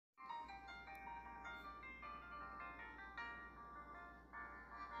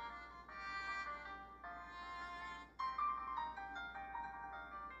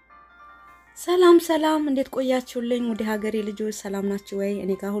ሰላም ሰላም እንዴት ቆያችሁልኝ? ወደ ሀገሬ ልጆች ሰላም ናችሁ ወይ?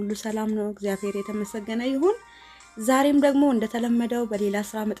 እኔ ጋር ሁሉ ሰላም ነው፣ እግዚአብሔር የተመሰገነ ይሁን። ዛሬም ደግሞ እንደተለመደው በሌላ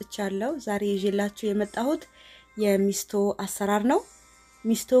ስራ መጥቻለሁ። ዛሬ ይዤላችሁ የመጣሁት የሚስቶ አሰራር ነው።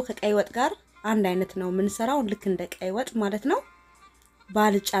 ሚስቶ ከቀይ ወጥ ጋር አንድ አይነት ነው የምንሰራው፣ ልክ እንደ ቀይ ወጥ ማለት ነው።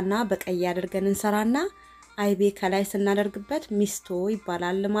 ባልጫና በቀይ አድርገን እንሰራና አይቤ ከላይ ስናደርግበት ሚስቶ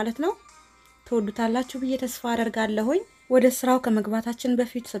ይባላል ማለት ነው። ትወዱታላችሁ ብዬ ተስፋ አደርጋለሁኝ። ወደ ስራው ከመግባታችን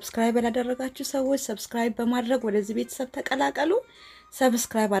በፊት ሰብስክራይብ ያላደረጋችሁ ሰዎች ሰብስክራይብ በማድረግ ወደዚህ ቤተሰብ ተቀላቀሉ።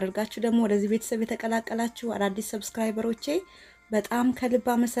 ሰብስክራይብ አድርጋችሁ ደግሞ ወደዚህ ቤተሰብ የተቀላቀላችሁ አዳዲስ ሰብስክራይበሮቼ በጣም ከልብ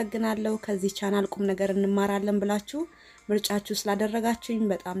አመሰግናለሁ። ከዚህ ቻናል ቁም ነገር እንማራለን ብላችሁ ምርጫችሁ ስላደረጋችሁኝ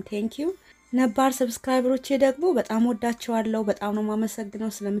በጣም ቴንኪዩ። ነባር ሰብስክራይበሮቼ ደግሞ በጣም ወዳችኋለሁ። በጣም ነው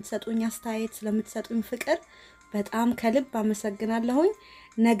ማመሰግነው ስለምትሰጡኝ አስተያየት፣ ስለምትሰጡኝ ፍቅር በጣም ከልብ አመሰግናለሁኝ።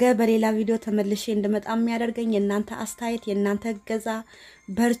 ነገ በሌላ ቪዲዮ ተመልሼ እንደመጣ የሚያደርገኝ የእናንተ አስተያየት፣ የእናንተ እገዛ፣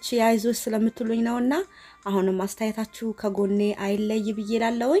 በርቺ አይዞሽ ስለምትሉኝ ነውና አሁንም አስተያየታችሁ ከጎኔ አይለይ ብዬ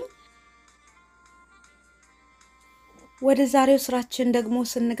እላለሁኝ። ወደ ዛሬው ስራችን ደግሞ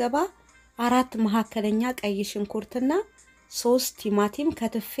ስንገባ 4 መካከለኛ ቀይ ሽንኩርትና 3 ቲማቲም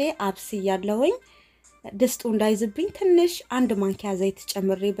ከትፌ አብስያለሁኝ። ድስቱ እንዳይዝብኝ ትንሽ 1 ማንኪያ ዘይት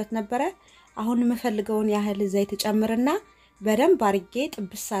ጨምሬበት ነበረ። አሁን የምፈልገውን ያህል ዘይት ጨምርና በደንብ አርጌ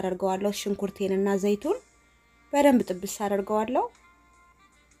ጥብስ አደርገዋለሁ። ሽንኩርቴንና ዘይቱን በደንብ ጥብስ አደርገዋለሁ።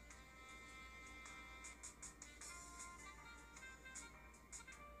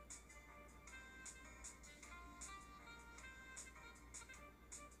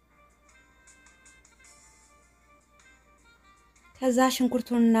 ከዛ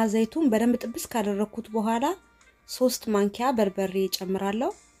ሽንኩርቱንና ዘይቱን በደንብ ጥብስ ካደረኩት በኋላ 3 ማንኪያ በርበሬ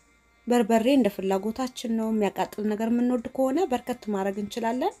ጨምራለሁ። በርበሬ እንደ ፍላጎታችን ነው። የሚያቃጥል ነገር የምንወድ ከሆነ በርከት ማድረግ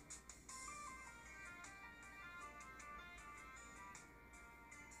እንችላለን።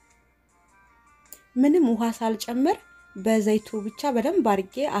 ምንም ውሃ ሳልጨምር በዘይቱ ብቻ በደንብ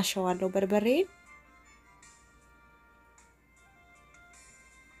አርጌ አሸዋለሁ በርበሬ።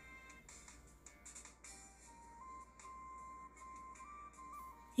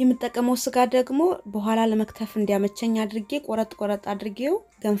 የምጠቀመው ስጋ ደግሞ በኋላ ለመክተፍ እንዲያመቸኝ አድርጌ ቆረጥ አድርጌው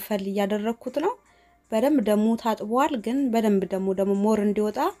ገንፈል እያደረኩት ነው። በደንብ ደሙ ታጥቧል፣ ግን በደንብ ደሙ ሞር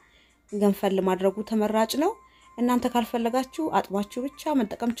እንዲወጣ ገንፈል ማድረጉ ተመራጭ ነው። እናንተ ካልፈለጋችሁ አጥባችሁ ብቻ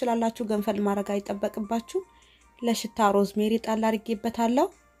መጠቀም ትችላላችሁ። ገንፈል ማድረግ አይጠበቅባችሁ። ለሽታ ሮዝሜሪ ጣል አድርጌበታለሁ።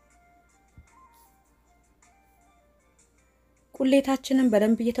 ቁሌታችንን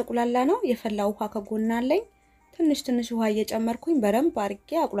በደንብ እየተቁላላ ነው። የፈላ ውሃ ከጎና አለኝ። ትንሽ ውሃ እየጨመርኩኝ በደንብ አርጌ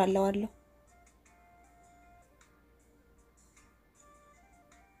አቁላለዋለሁ።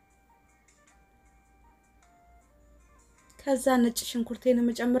 ከዛ ነጭ ሽንኩርቴን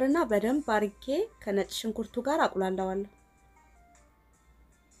መጨመርና በደንብ አርጌ ከነጭ ሽንኩርቱ ጋር አቁላለዋለሁ።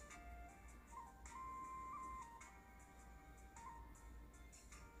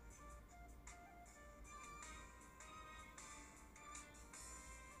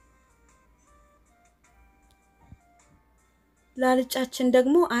 ላልጫችን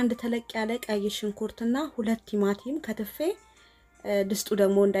ደግሞ አንድ ተለቅ ያለ ቀይ ሽንኩርትና 2 ቲማቲም ከትፌ ድስቱ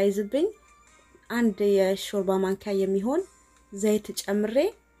ደግሞ እንዳይዝብኝ አንድ የሾርባ ማንኪያ የሚሆን ዘይት ጨምሬ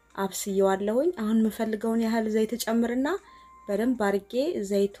አብስየዋለሁኝ። አሁን የምፈልገውን ያህል ዘይት ጨምርና በደንብ አርጌ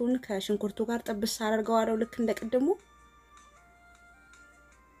ዘይቱን ከሽንኩርቱ ጋር ጥብስ አደርገዋለሁ ልክ እንደቀደሙ።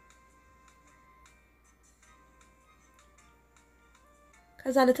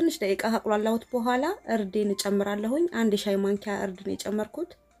 ከዛ ለትንሽ ደቂቃ አቁላላሁት በኋላ እርዴን ጨምራለሁኝ። አንድ ሻይ ማንኪያ እርድ ነው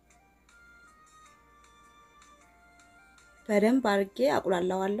የጨመርኩት። በደንብ አርጌ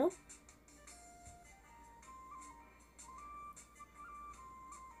አቁላላዋለሁ።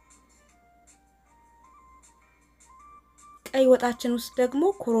 ቀይ ወጣችን ውስጥ ደግሞ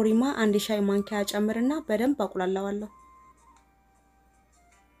ኮሮሪማ አንድ ሻይ ማንኪያ ጨምርና በደንብ አቁላላዋለሁ።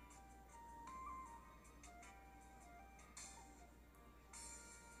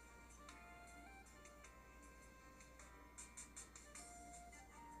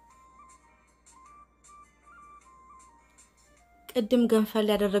 ቅድም ገንፈል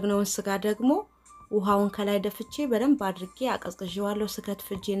ያደረግነውን ስጋ ደግሞ ውሃውን ከላይ ደፍቼ በደንብ አድርጌ አቀዝቅዤዋለሁ። ስከትፍ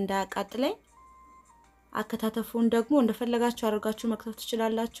እጄን እንዳያቃጥለኝ። አከታተፉን ደግሞ እንደፈለጋችሁ አድርጋችሁ መክተፍ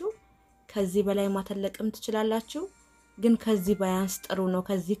ትችላላችሁ። ከዚህ በላይ ማተለቅም ትችላላችሁ፣ ግን ከዚህ ባያንስ ጥሩ ነው።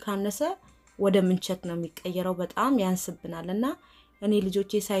 ከዚህ ካነሰ ወደ ምንቸት ነው የሚቀየረው፣ በጣም ያንስብናልና እኔ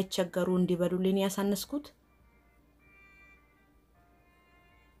ልጆቼ ሳይቸገሩ እንዲበሉልኝ ያሳነስኩት።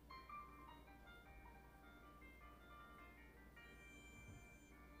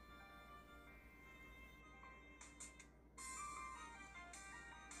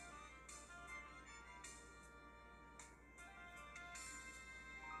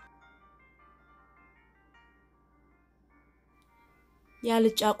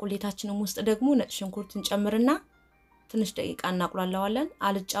 ያልጫ ቁሌታችንን ውስጥ ደግሞ ነጭ ሽንኩርት እንጨምርና ትንሽ ደቂቃ እናቁላለዋለን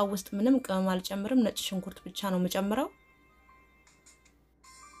አልጫው ውስጥ ምንም ቅመም አልጨምርም ነጭ ሽንኩርት ብቻ ነው የምጨምረው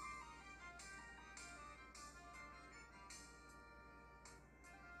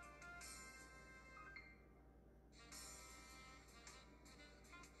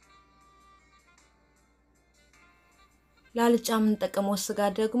ላልጫ ምን ተጠቀመው ስጋ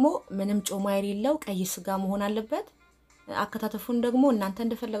ደግሞ ምንም ጮማ የሌለው ቀይ ስጋ መሆን አለበት አከታተፉን ደግሞ እናንተ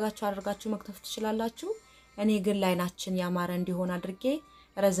እንደፈለጋችሁ አድርጋችሁ መክተፍ ትችላላችሁ እኔ ግን ላይናችን ያማረ እንዲሆን አድርጌ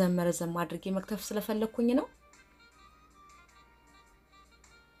ረዘም አድርጌ መክተፍ ስለፈለኩኝ ነው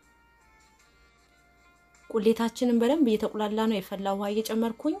ቁሌታችንን በደንብ እየተቁላላ ነው የፈላው ውሃ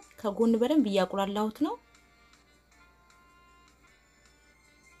እየጨመርኩኝ ከጎን በደንብ እያቁላላሁት ነው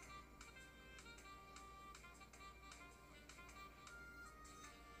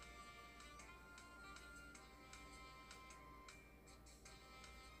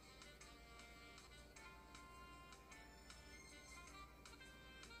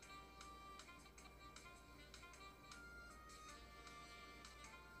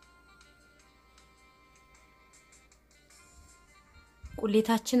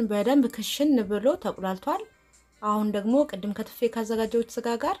ቁሌታችን በደንብ ክሽን ብሎ ተቁላልቷል አሁን ደግሞ ቅድም ከትፌ ካዘጋጀሁት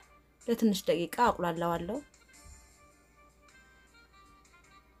ስጋ ጋር ለትንሽ ደቂቃ አቁላላዋለሁ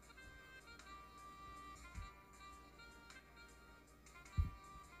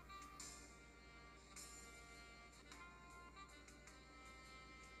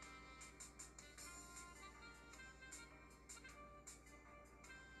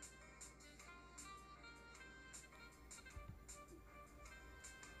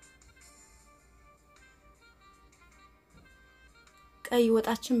ቀይ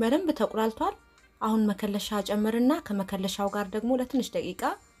ወጣችን በደንብ ተቁላልቷል አሁን መከለሻ ጨምርና ከመከለሻው ጋር ደግሞ ለትንሽ ደቂቃ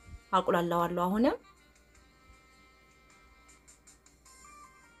አቁላላዋለሁ አሁንም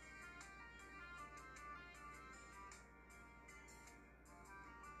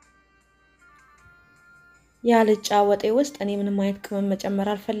ያልጫ ወጤ ውስጥ እኔ ምንም አይነት ቅመም መጨመር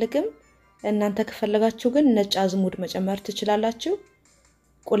አልፈልግም እናንተ ከፈለጋችሁ ግን ነጭ አዝሙድ መጨመር ትችላላችሁ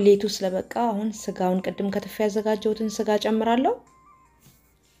ቁሌቱ ስለበቃ አሁን ስጋውን ቅድም ከተፈ ያዘጋጀሁትን ስጋ ጨምራለሁ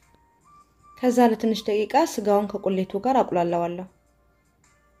ከዛ ለትንሽ ደቂቃ ስጋውን ከቁሌቱ ጋር አቁላላዋለሁ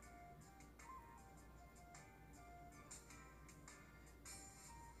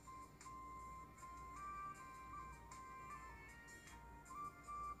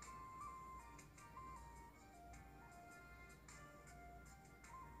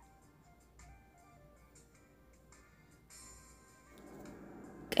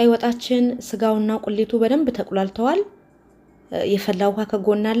ቀይ ወጣችን ስጋውና ቁሌቱ በደንብ ተቁላልተዋል የፈላው ውሃ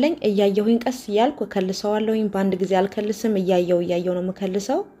ከጎን አለኝ እያየሁኝ ቀስ ይያልኩ ከልሰዋለሁኝ ባንድ ጊዜ አልከልስም እያየው ነው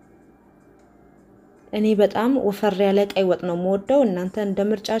መከልሰው እኔ በጣም ወፈር ያለ ቀይ ወጥ ነው የምወደው እናንተ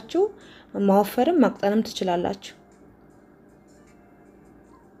እንደምርጫችሁ ማወፈርም ማቅጠንም ትችላላችሁ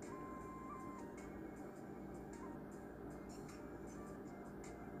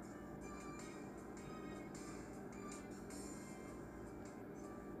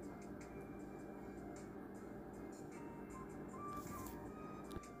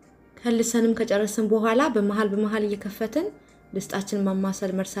ከልሰንም ከጨረስን በኋላ በመሃል እየከፈትን ድስጣችን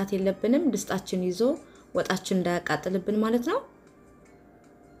ማማሰል መርሳት የለብንም ድስጣችን ይዞ ወጣችን እንዳያቃጥልብን ማለት ነው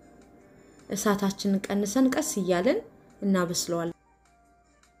እሳታችንን ቀንሰን ቀስ ይያልን እናበስለዋለን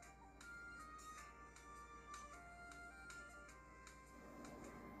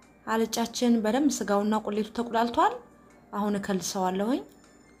አልጫችን በደንብ ስጋውና ቁሌቱ ተቁላልቷል አሁን ከልሰዋለሁኝ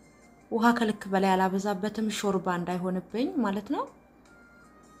ውሃ ከልክ በላይ አላበዛበትም ሾርባ እንዳይሆንብኝ ማለት ነው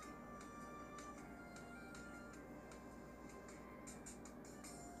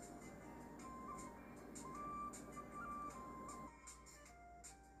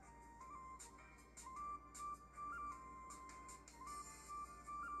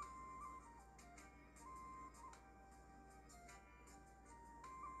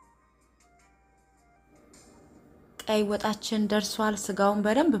ቀይ ወጣችን ደርሷል ስጋውን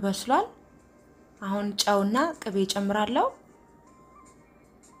በደንብ በስሏል አሁን ጨውና ቅቤ ጨምራለሁ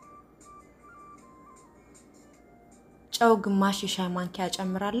ጨው ግማሽ የሻይ ማንኪያ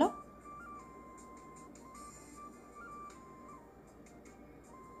ጨምራለሁ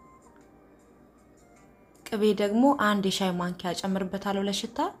ቅቤ ደግሞ አንድ የሻይ ማንኪያ ጨምርበታለሁ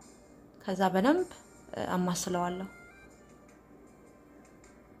ለሽታ ከዛ በደንብ አማስለዋለሁ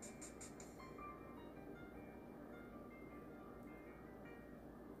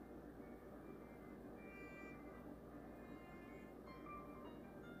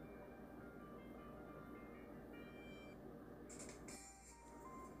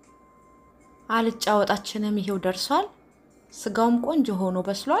አልጫ ወጣችንም ይሄው ደርሷል ስጋውም ቆንጆ ሆኖ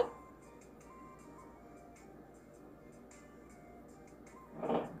በስሏል።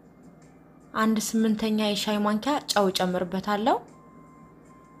 አንድ 8ኛ የሻይ ማንኪያ ጨው ጨምርበታለሁ።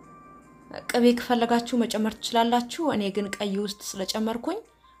 ቅቤ ከፈለጋችሁ መጨመር ትችላላችሁ። እኔ ግን ቀይ ውስጥ ስለጨመርኩኝ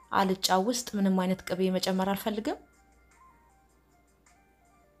አልጫው ውስጥ ምንም አይነት ቅቤ መጨመር አልፈልግም።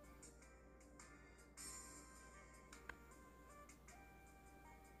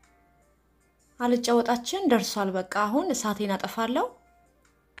 አልጫ ወጣችን ደርሷል። በቃ አሁን እሳቴን አጠፋለሁ።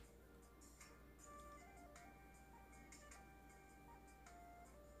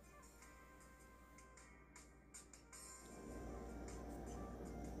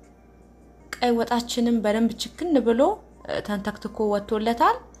 ቀይ ወጣችንም በደንብ ችክን ብሎ ተንተክትኮ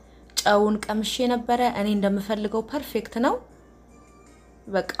ወጥቶለታል። ጨውን ቀምሼ ነበር። እኔ እንደምፈልገው ፐርፌክት ነው።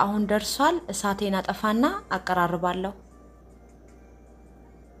 በቃ አሁን ደርሷል። እሳቴን አጠፋና አቀራርባለሁ።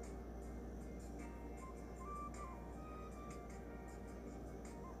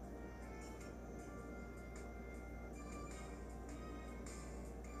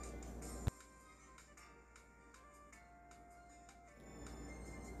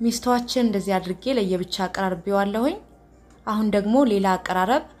 ሚስቶአችን እንደዚህ አድርጌ ለየብቻ አቀራርቤዋለሁኝ። አሁን ደግሞ ሌላ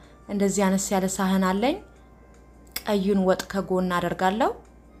አቀራረብ እንደዚህ አነስ ያለ ሳህን አለኝ። ቀዩን ወጥ ከጎን አደርጋለሁ።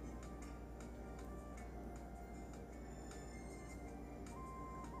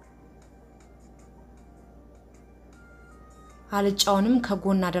 አልጫውንም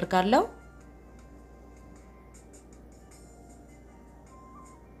ከጎን አደርጋለሁ።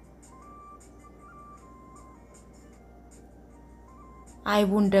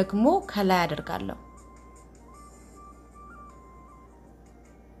 አይቡን ደግሞ ከላይ አደርጋለሁ።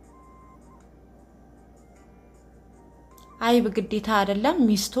 አይብ ግዴታ አይደለም።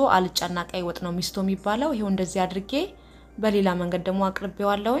 ሚስቶ አልጫና ቀይ ወጥ ነው ሚስቶ የሚባለው። ይሄው እንደዚህ አድርጌ በሌላ መንገድ ደግሞ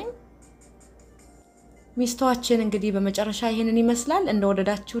አቅርቤዋለሁኝ። ሚስቶአችን እንግዲህ በመጨረሻ ይሄንን ይመስላል።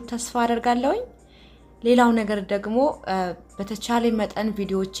 እንደወደዳችሁ ተስፋ አደርጋለሁኝ። ሌላው ነገር ደግሞ በተቻለ መጠን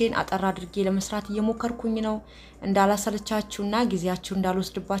ቪዲዮዎችን አጠር አድርጌ ለመስራት እየሞከርኩኝ ነው እንዳላሰለቻችሁና ጊዜያችሁ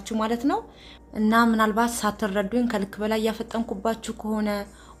እንዳልወስድባችሁ ማለት ነው። እና ምናልባት ሳትረዱኝ ከልክ በላይ ያፈጠንኩባችሁ ከሆነ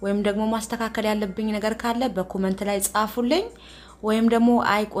ወይም ደግሞ ማስተካከል ያለብኝ ነገር ካለ በኮሜንት ላይ ጻፉልኝ። ወይም ደግሞ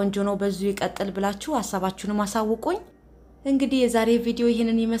አይ ቆንጆ ነው በዚሁ ይቀጥል ብላችሁ ሐሳባችሁን ማሳውቁኝ። እንግዲህ የዛሬ ቪዲዮ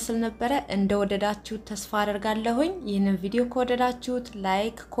ይሄንን ይመስል ነበር። እንደወደዳችሁ ተስፋ አደርጋለሁኝ። ይሄንን ቪዲዮ ከወደዳችሁት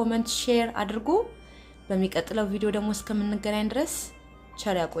ላይክ፣ ኮሜንት፣ ሼር አድርጉ። በሚቀጥለው ቪዲዮ ደግሞ እስከምንገናኝ ድረስ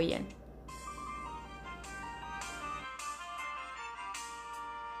ቸር ያቆየን።